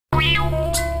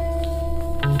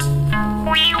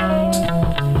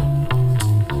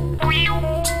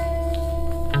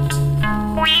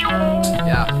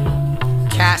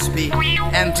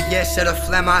Envious of the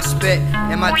phlegm I spit.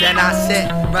 In my den I sit,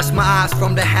 rest my eyes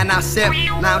from the hen I sip.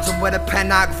 Lounging with a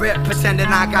pen I grip, pretending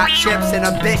I got chips. And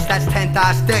a bitch that's 10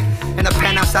 thighs thick. In a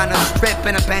penthouse on a strip,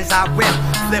 in a Benz I whip.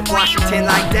 Flip Washington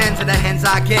like Dens and the hens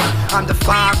I get. I'm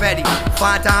defined ready,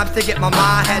 find times to get my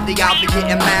mind heady. I'll be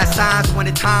getting mad signs when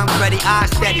the time's ready. I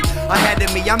steady, ahead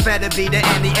of me, I'm better be than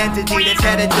any entity that's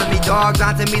headed to me. Dogs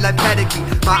onto me like pedigree.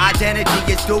 My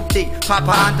identity is duped. Papa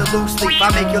on the loose sleep,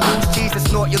 I make you lose cheese and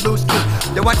snort your loose key.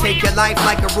 Yo, I take your life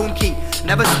like a room key.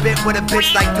 Never spit with a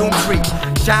bitch like Doomtree.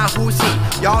 John, who's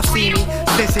he? Y'all see me,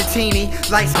 since a teeny.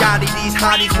 Like Scotty, these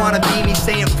hotties wanna be me,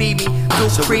 saying feed me, do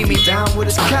so creamy. If you down with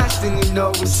his cash, then you know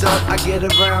what's up. I get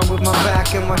around with my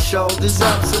back and my shoulders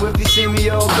up. So if you see me,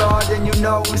 oh God, then you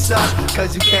know it's us.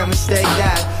 Cause you can't mistake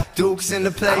that. Duke's in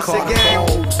the place again.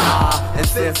 And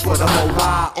fifth for the whole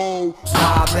ride. Oh,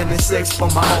 5 and 6 for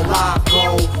my whole life.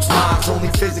 Bro, mine's only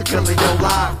physically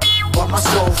alive, but my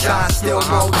soul shines still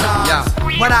more times.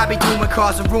 Yeah. What I be doing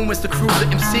causing rumors to cruise the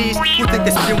MCs who think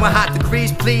they're spewing hot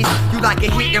degrees, please. You like a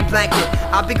heating blanket,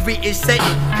 I be greeting Satan,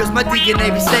 cause my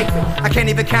DNA be sacred. I can't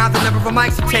even count the number of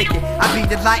mics I'm taking. I be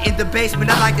the light in the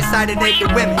basement, I like the sight of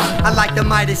naked women. I like the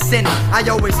might of sinning, I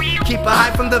always keep a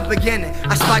high from the beginning.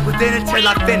 I spike within until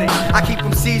I finish. I keep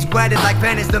them seas wetted like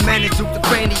Venice. The menace, Duke the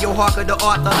cranial, Harker the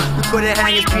author. You couldn't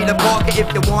hang his Peter Parker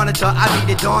if you wanted to. I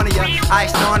be the dawn of ya, I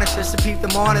astonish us to peep the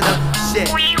monitor. Shit,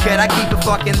 kid, I keep it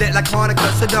fucking lit like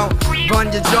Hanukkah. So don't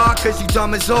run your jaw, cause you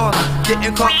dumb as all.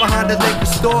 Getting caught behind the liquor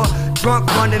store, drunk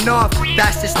running off,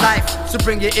 that's just life. So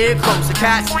bring your ear close. The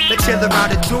cats that chill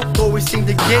around the Duke always seem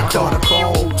to get on a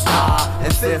cold,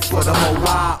 and fifth for the whole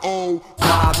ride. Oh,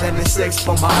 5 and 6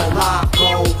 for my whole life.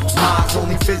 Bro, mine's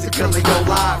only physically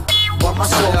alive, but my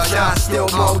soul shines still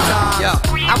more times.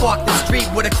 I walk the street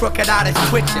with a crooked eye that's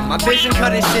twitching. My vision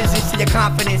cutting scissors to your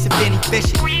confidence and Benny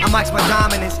fishing. I max my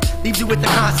dominance, leaves you with the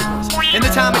consequence. And the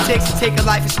time it takes to take a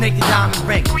life and snake the diamond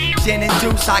ring. Gin and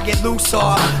juice, I get loose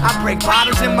off. I break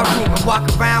bottles in my room and walk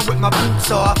around with my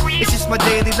boots off. It's just my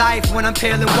daily life when I'm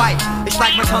pale and white. It's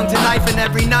like my tongue's a knife and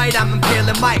every night I'm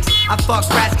impaling mics. I fuck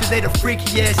rats cause they the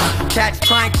freakiest. Cats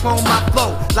try and clone my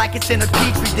flow like it's in a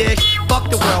petri dish. Fuck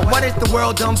the world, what has the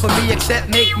world done for me except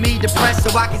make me depressed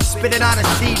so I can spit it on a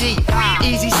CD.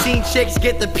 Easy scene chicks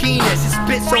get the penis. It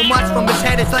spit so much from his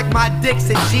head it's like my dick's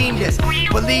a genius.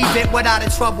 Believe it without a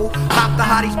trouble. Pop the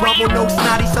hottie's bubble, no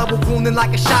snotty subble, cooling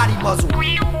like a shoddy muzzle.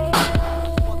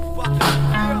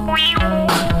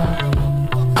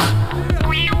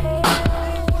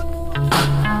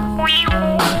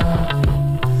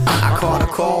 I caught a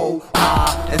cold,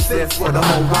 and fifth for the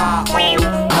whole ride.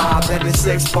 Oh, 5 and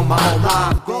 6 for my whole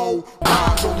life. Bro,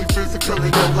 mine's only physically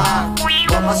alive,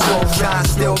 but my soul shines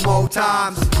still more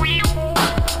times.